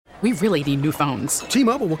We really need new phones.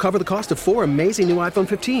 T-Mobile will cover the cost of 4 amazing new iPhone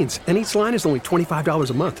 15s, and each line is only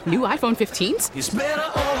 $25 a month. New iPhone 15s? It's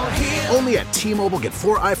better over here. Only at T-Mobile, get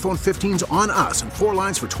 4 iPhone 15s on us and 4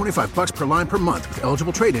 lines for $25 per line per month with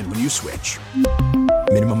eligible trade-in when you switch.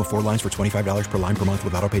 Minimum of 4 lines for $25 per line per month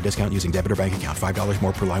with autopay discount using debit or bank account. $5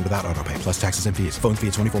 more per line without autopay, plus taxes and fees. Phone fee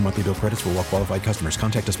at 24 monthly bill credits for well-qualified customers.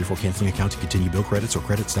 Contact us before canceling account to continue bill credits or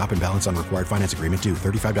credit stop and balance on required finance agreement due.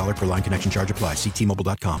 $35 per line connection charge applies. See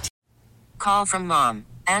T-Mobile.com. Call from mom.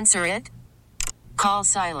 Answer it. Call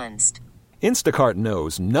silenced. Instacart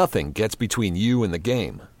knows nothing gets between you and the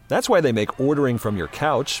game. That's why they make ordering from your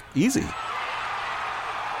couch easy.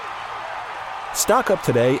 Stock up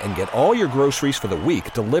today and get all your groceries for the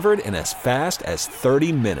week delivered in as fast as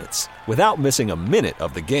 30 minutes without missing a minute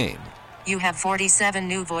of the game. You have 47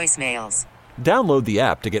 new voicemails. Download the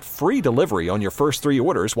app to get free delivery on your first 3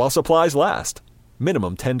 orders while supplies last.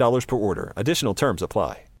 Minimum $10 per order. Additional terms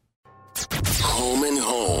apply. Home and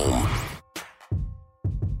home.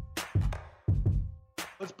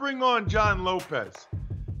 Let's bring on John Lopez.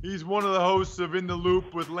 He's one of the hosts of In the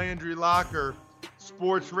Loop with Landry Locker,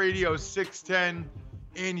 Sports Radio 610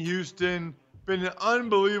 in Houston. Been an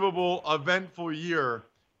unbelievable, eventful year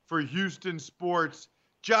for Houston sports.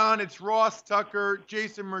 John, it's Ross Tucker,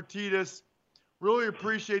 Jason Myrtetus. Really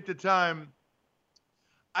appreciate the time.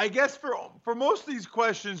 I guess for most of these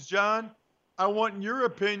questions, John, I want your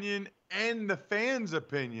opinion and the fans'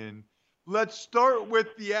 opinion. Let's start with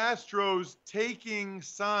the Astros taking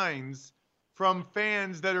signs from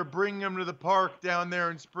fans that are bringing them to the park down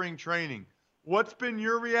there in spring training. What's been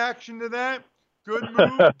your reaction to that? Good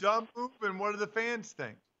move, dumb move, and what do the fans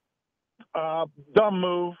think? Dumb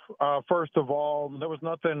move. First of all, there was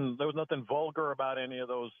nothing vulgar about any of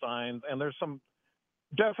those signs, and there's some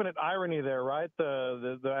definite irony there, right?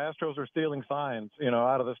 The Astros are stealing signs,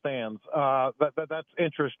 out of the stands. That's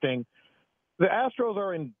interesting. The Astros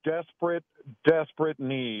are in desperate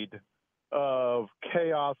need of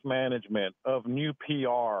chaos management, of new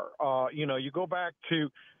PR. You go back to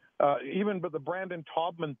even the Brandon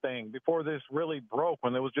Taubman thing before this really broke,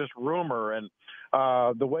 when there was just rumor, and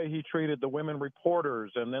the way he treated the women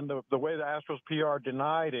reporters, and then the way the Astros PR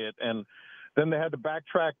denied it, and then they had to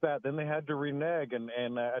backtrack that, then they had to renege and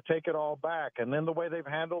take it all back, and then the way they've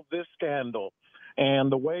handled this scandal,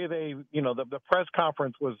 and the way they, the press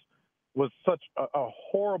conference was such a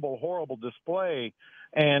horrible display,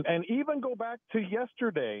 and even go back to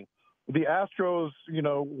yesterday. The Astros,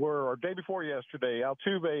 or day before yesterday,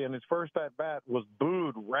 Altuve in his first at-bat was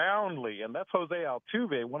booed roundly, and that's Jose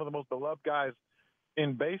Altuve, one of the most beloved guys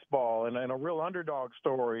in baseball and a real underdog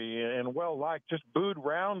story and well-liked, just booed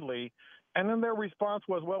roundly. And then their response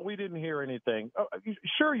was, "Well, we didn't hear anything." Oh,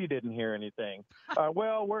 sure, you didn't hear anything.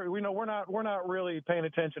 Well, we're not really paying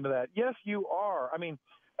attention to that. Yes, you are. I mean,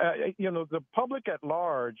 the public at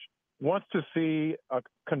large wants to see a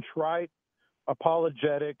contrite,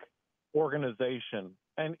 apologetic organization.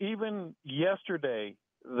 And even yesterday,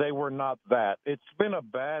 they were not that. It's been a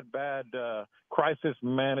bad crisis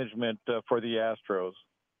management for the Astros.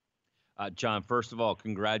 John, first of all,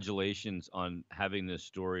 congratulations on having this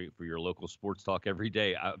story for your local sports talk every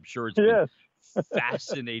day. I'm sure it's been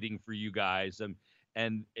fascinating for you guys. And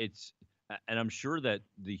I'm sure that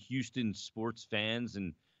the Houston sports fans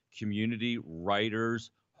and community,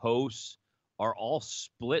 writers, hosts are all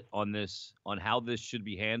split on this, on how this should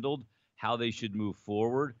be handled, how they should move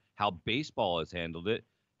forward, how baseball has handled it.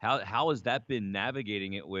 How has that been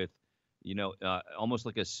navigating it with, almost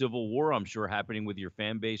like a civil war, I'm sure, happening with your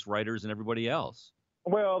fan base, writers, and everybody else?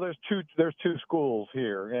 Well, there's two schools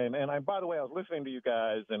here. And by the way, I was listening to you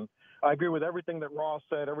guys, and I agree with everything that Ross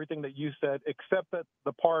said, everything that you said, except that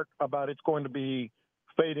the part about it's going to be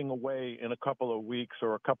fading away in a couple of weeks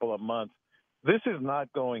or a couple of months. This is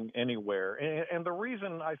not going anywhere. And the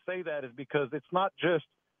reason I say that is because it's not just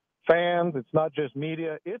fans, it's not just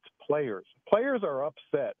media, it's players. Players are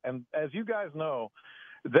upset. And as you guys know,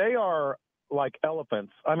 they are like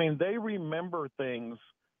elephants. I mean, they remember things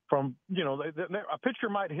from, a pitcher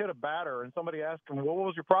might hit a batter and somebody asked him, well, what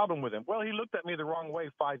was your problem with him? Well, he looked at me the wrong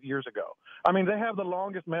way 5 years ago. I mean, they have the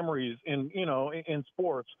longest memories in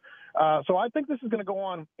sports. So I think this is going to go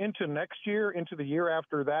on into next year, into the year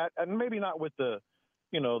after that, and maybe not with the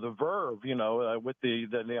verve, with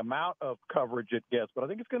the amount of coverage it gets, but I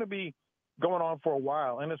think it's going to be going on for a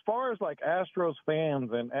while. And as far as like Astros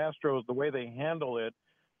fans and Astros, the way they handle it,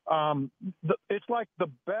 it's like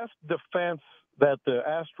the best defense that the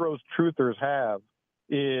Astros truthers have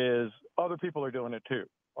is other people are doing it too,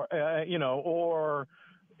 or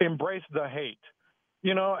embrace the hate.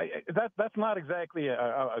 That's not exactly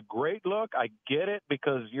a great look. I get it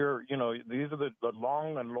because these are the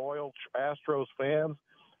long and loyal Astros fans.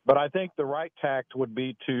 But I think the right tact would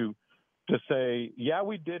be to say, yeah,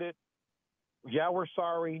 we did it. Yeah, we're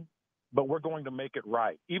sorry, but we're going to make it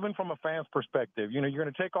right. Even from a fan's perspective, you're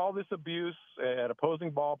going to take all this abuse at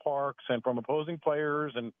opposing ballparks and from opposing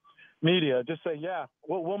players and media. Just say, yeah,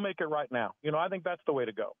 we'll make it right now. I think that's the way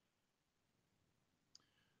to go.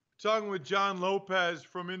 Talking with John Lopez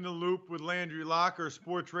from In the Loop with Landry Locker,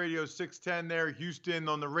 Sports Radio 610 there, Houston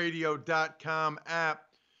on the radio.com app.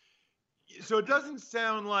 So it doesn't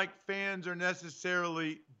sound like fans are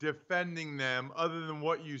necessarily defending them other than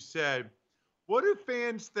what you said. What do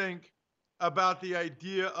fans think about the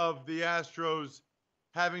idea of the Astros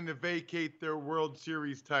having to vacate their World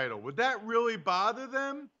Series title? Would that really bother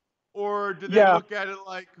them? Or do they look at it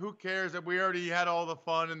like, who cares that we already had all the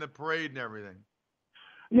fun and the parade and everything?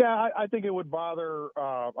 Yeah, I think it would bother.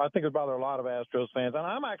 I think it would bother a lot of Astros fans, and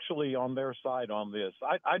I'm actually on their side on this.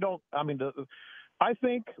 I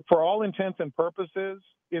think for all intents and purposes,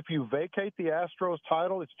 if you vacate the Astros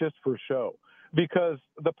title, it's just for show, because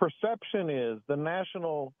the perception is, the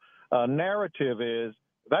national narrative is,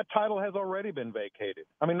 that title has already been vacated.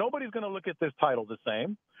 I mean, nobody's going to look at this title the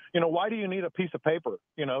same. Why do you need a piece of paper,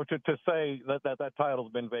 to say that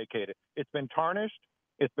title's been vacated? It's been tarnished.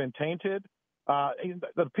 It's been tainted.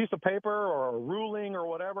 The piece of paper or a ruling or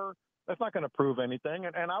whatever, that's not going to prove anything.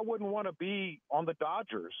 And I wouldn't want to be on the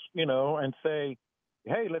Dodgers, and say,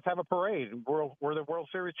 hey, let's have a parade. We're the World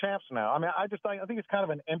Series champs now. I mean, I think it's kind of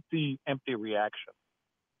an empty reaction.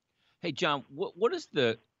 Hey, John, what is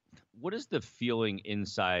the feeling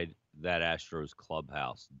inside that Astros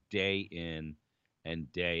clubhouse day in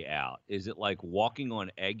and day out? Is it like walking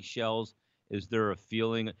on eggshells? Is there a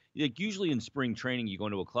feeling like usually in spring training you go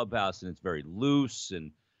into a clubhouse and it's very loose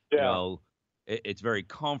and it's very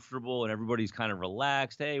comfortable and everybody's kind of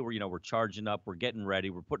relaxed. Hey, we're charging up, we're getting ready,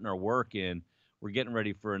 we're putting our work in, we're getting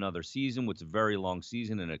ready for another season, which is a very long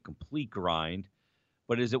season and a complete grind.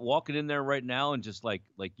 But is it walking in there right now and just like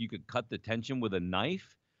you could cut the tension with a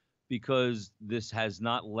knife, because this has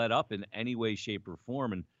not let up in any way, shape, or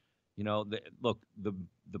form? And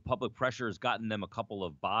the public pressure has gotten them a couple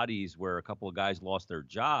of bodies where a couple of guys lost their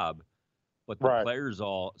job, but the players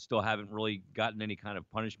all still haven't really gotten any kind of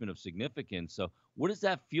punishment of significance. So what is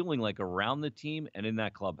that feeling like around the team and in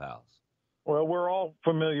that clubhouse? Well, we're all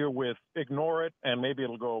familiar with ignore it and maybe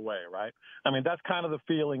it'll go away, right? I mean, that's kind of the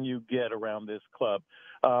feeling you get around this club.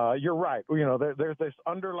 You're right. There's this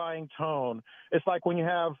underlying tone. It's like when you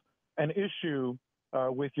have an issue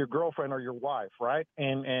with your girlfriend or your wife, right?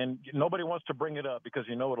 And nobody wants to bring it up because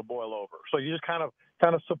it'll boil over. So you just kind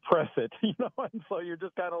of suppress it, and so you're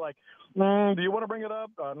just kind of like, do you want to bring it up?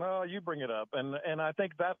 No, you bring it up. And I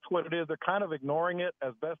think that's what it is. They're kind of ignoring it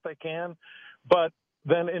as best they can. But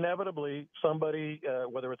then inevitably somebody,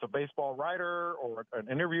 whether it's a baseball writer or an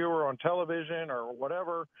interviewer on television or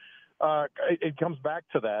whatever, it comes back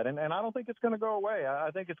to that. And I don't think it's going to go away.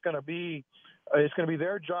 I think it's going to be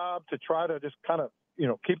their job to try to just kind of,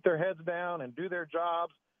 keep their heads down and do their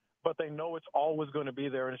jobs, but they know it's always going to be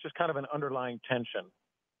there. And it's just kind of an underlying tension.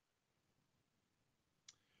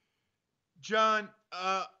 John,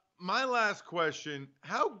 my last question,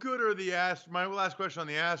 how good are the Astros? My last question on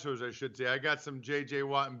the Astros, I should say. I got some J.J.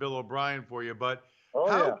 Watt and Bill O'Brien for you, but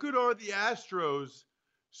how good are the Astros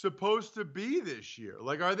supposed to be this year?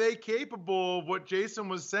 Like, are they capable of what Jason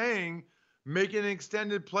was saying, making an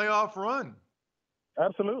extended playoff run?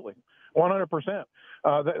 Absolutely. 100%.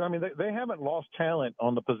 They haven't lost talent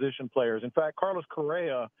on the position players. In fact, Carlos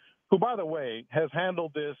Correa, who, by the way, has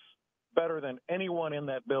handled this better than anyone in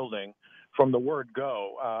that building from the word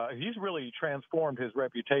go. He's really transformed his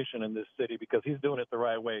reputation in this city because he's doing it the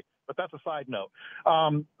right way. But that's a side note.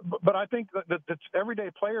 But I think that everyday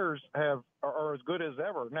players are as good as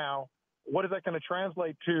ever. Now, what is that going to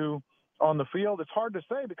translate to on the field? It's hard to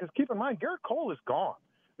say because keep in mind, Garrett Cole is gone.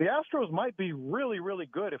 The Astros might be really, really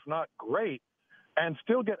good, if not great, and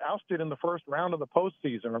still get ousted in the first round of the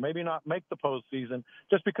postseason or maybe not make the postseason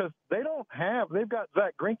just because they've got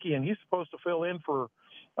Zach Greinke and he's supposed to fill in for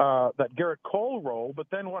that Garrett Cole role. But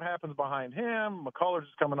then what happens behind him? McCullers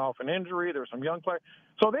is coming off an injury. There's some young players.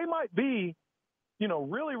 So they might be,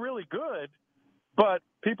 really, really good. But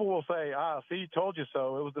people will say, see, told you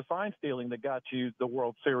so. It was the sign stealing that got you the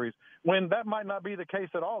World Series. When that might not be the case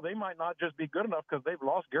at all. They might not just be good enough because they've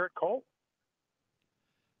lost Garrett Cole.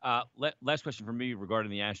 Last question for me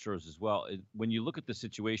regarding the Astros as well. When you look at the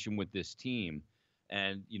situation with this team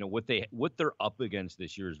and, what they're up against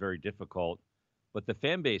this year is very difficult, but the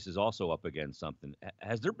fan base is also up against something.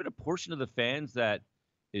 Has there been a portion of the fans that,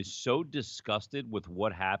 is so disgusted with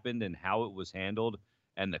what happened and how it was handled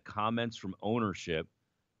and the comments from ownership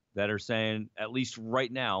that are saying, at least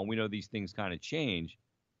right now, and we know these things kind of change,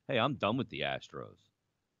 hey, I'm done with the Astros.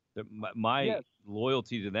 My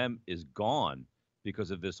loyalty to them is gone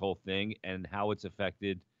because of this whole thing and how it's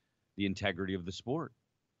affected the integrity of the sport.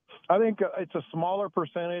 I think it's a smaller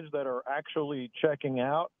percentage that are actually checking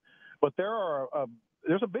out, but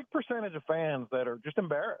there's a big percentage of fans that are just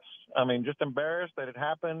embarrassed. I mean, just embarrassed that it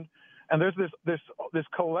happened. And there's this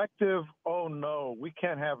collective, oh no, we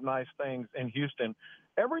can't have nice things in Houston.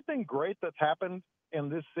 Everything great that's happened in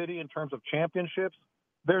this city in terms of championships,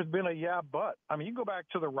 there's been a but. I mean, you go back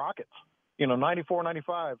to the Rockets, 94,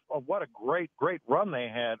 95. Oh, what a great run they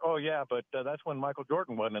had. Oh, yeah, but that's when Michael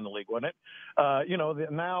Jordan wasn't in the league, wasn't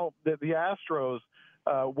it? Now the Astros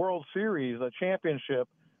World Series, a championship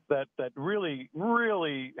that really,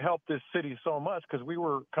 really helped this city so much because we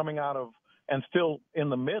were coming out of and still in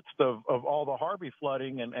the midst of all the Harvey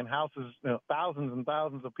flooding and houses, thousands and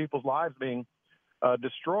thousands of people's lives being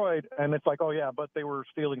destroyed. And it's like, oh, yeah, but they were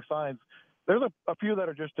stealing signs. There's a few that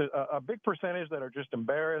are just a big percentage that are just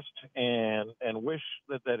embarrassed and wish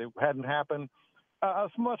that it hadn't happened. A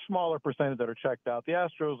much smaller percentage that are checked out. The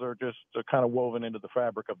Astros are just kind of woven into the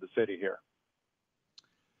fabric of the city here.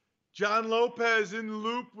 John Lopez in the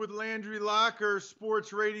loop with Landry Locker,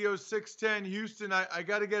 Sports Radio 610 Houston. I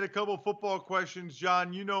got to get a couple football questions,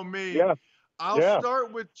 John. You know me. Yeah. I'll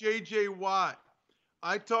start with J.J. Watt.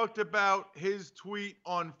 I talked about his tweet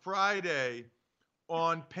on Friday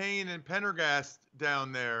on Payne and Pendergast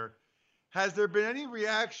down there. Has there been any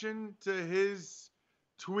reaction to his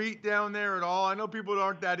tweet down there at all? I know people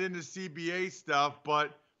aren't that into CBA stuff,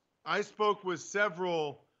 but I spoke with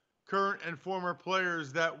several current and former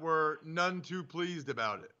players that were none too pleased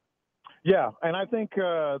about it. Yeah, and I think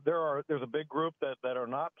there's a big group that are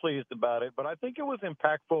not pleased about it, but I think it was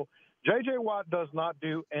impactful. J.J. Watt does not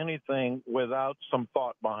do anything without some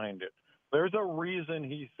thought behind it. There's a reason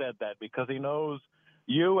he said that, because he knows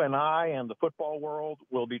you and I and the football world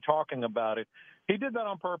will be talking about it. He did that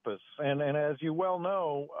on purpose. And as you well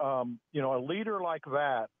know, a leader like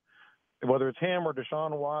that, whether it's him or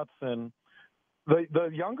Deshaun Watson, the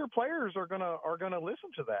younger players are gonna listen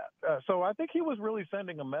to that. So I think he was really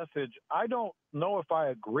sending a message. I don't know if I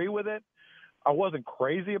agree with it. I wasn't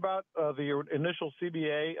crazy about the initial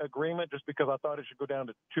CBA agreement just because I thought it should go down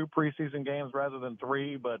to 2 preseason games rather than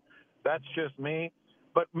 3, but that's just me.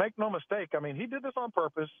 But make no mistake, I mean, he did this on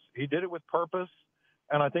purpose. He did it with purpose,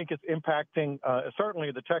 and I think it's impacting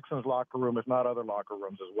certainly the Texans locker room, if not other locker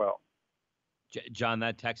rooms as well. John,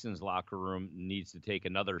 that Texans locker room needs to take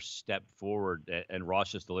another step forward, and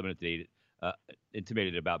Ross just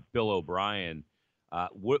intimated about Bill O'Brien.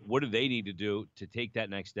 What do they need to do to take that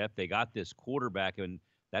next step? They got this quarterback, and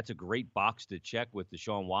that's a great box to check with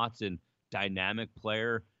Deshaun Watson, dynamic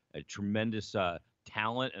player, a tremendous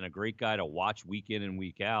talent, and a great guy to watch week in and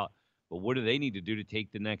week out. But what do they need to do to take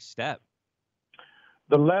the next step?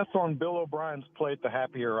 The less on Bill O'Brien's plate, the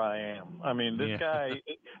happier I am. I mean, this guy,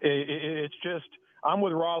 it's just, I'm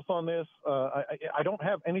with Ross on this. I don't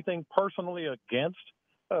have anything personally against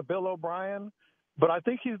Bill O'Brien, but I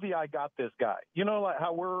think he's the I got this guy. You know, like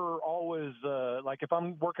how we're always, like if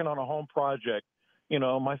I'm working on a home project,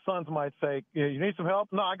 my sons might say, you need some help?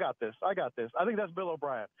 No, I got this. I think that's Bill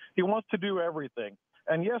O'Brien. He wants to do everything.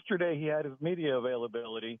 And yesterday he had his media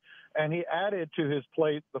availability, and he added to his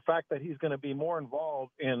plate the fact that he's going to be more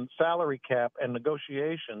involved in salary cap and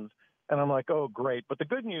negotiations. And I'm like, oh, great. But the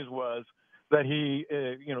good news was that he,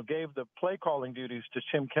 gave the play calling duties to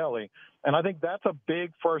Tim Kelly. And I think that's a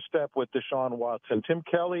big first step with Deshaun Watson. Tim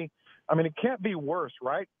Kelly, I mean, it can't be worse,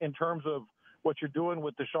 right, in terms of what you're doing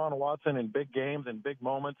with Deshaun Watson in big games and big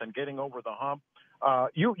moments and getting over the hump.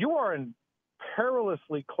 You are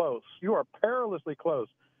perilously close. You are perilously close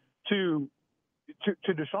to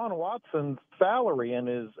Deshaun Watson's salary and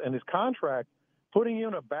his contract, putting you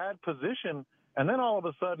in a bad position. And then all of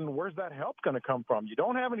a sudden, where's that help going to come from? You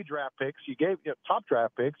don't have any draft picks. You gave top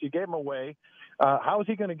draft picks. You gave them away. How is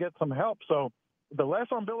he going to get some help? So the less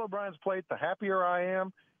on Bill O'Brien's plate, the happier I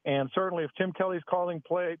am. And certainly if Tim Kelly's calling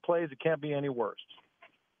plays, it can't be any worse.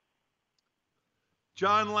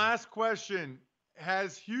 John, last question.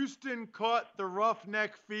 Has Houston caught the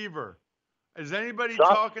Roughneck fever? Is anybody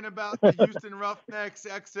talking about the Houston Roughnecks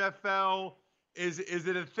XFL? Is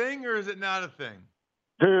it a thing or is it not a thing?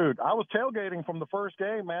 Dude, I was tailgating from the first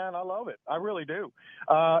game, man. I love it. I really do.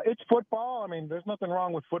 It's football. I mean, there's nothing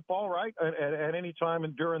wrong with football, right? At any time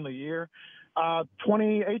during the year.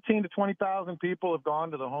 18 to 20,000 people have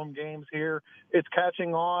gone to the home games here. It's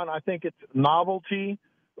catching on. I think it's novelty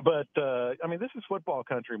But, I mean, this is football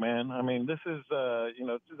country, man. I mean, this is,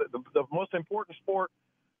 the most important sport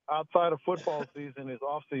outside of football season is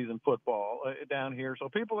off-season football down here. So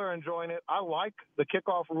people are enjoying it. I like the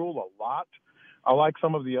kickoff rule a lot. I like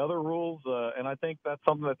some of the other rules, and I think that's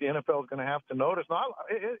something that the NFL is going to have to notice. Now,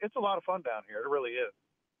 it's a lot of fun down here. It really is.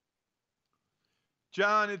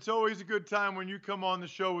 John, it's always a good time when you come on the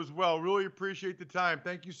show as well. Really appreciate the time.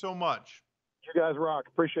 Thank you so much. You guys rock.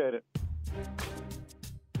 Appreciate it.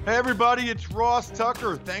 Hey, everybody, it's Ross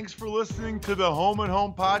Tucker. Thanks for listening to the Home and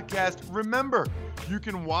Home podcast. Remember, you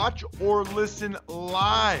can watch or listen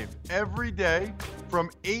live every day from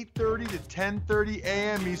 8:30 to 10:30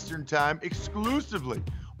 a.m. Eastern Time exclusively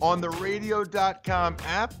on the radio.com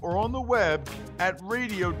app or on the web at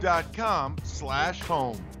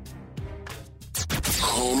radio.com/home.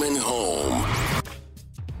 Home and Home.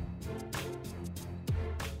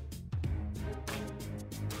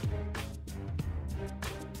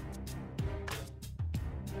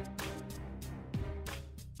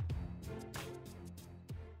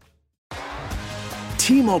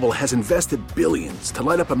 T-Mobile has invested billions to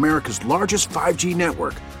light up America's largest 5G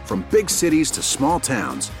network, from big cities to small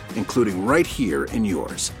towns, including right here in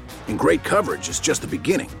yours. And great coverage is just the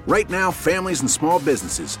beginning. Right now, families and small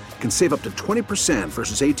businesses can save up to 20%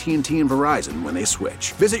 versus AT&T and Verizon when they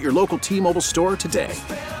switch. Visit your local T-Mobile store today.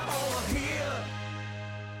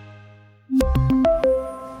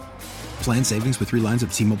 Plan savings with 3 lines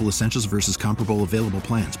of T-Mobile Essentials versus comparable available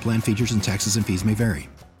plans. Plan features and taxes and fees may vary.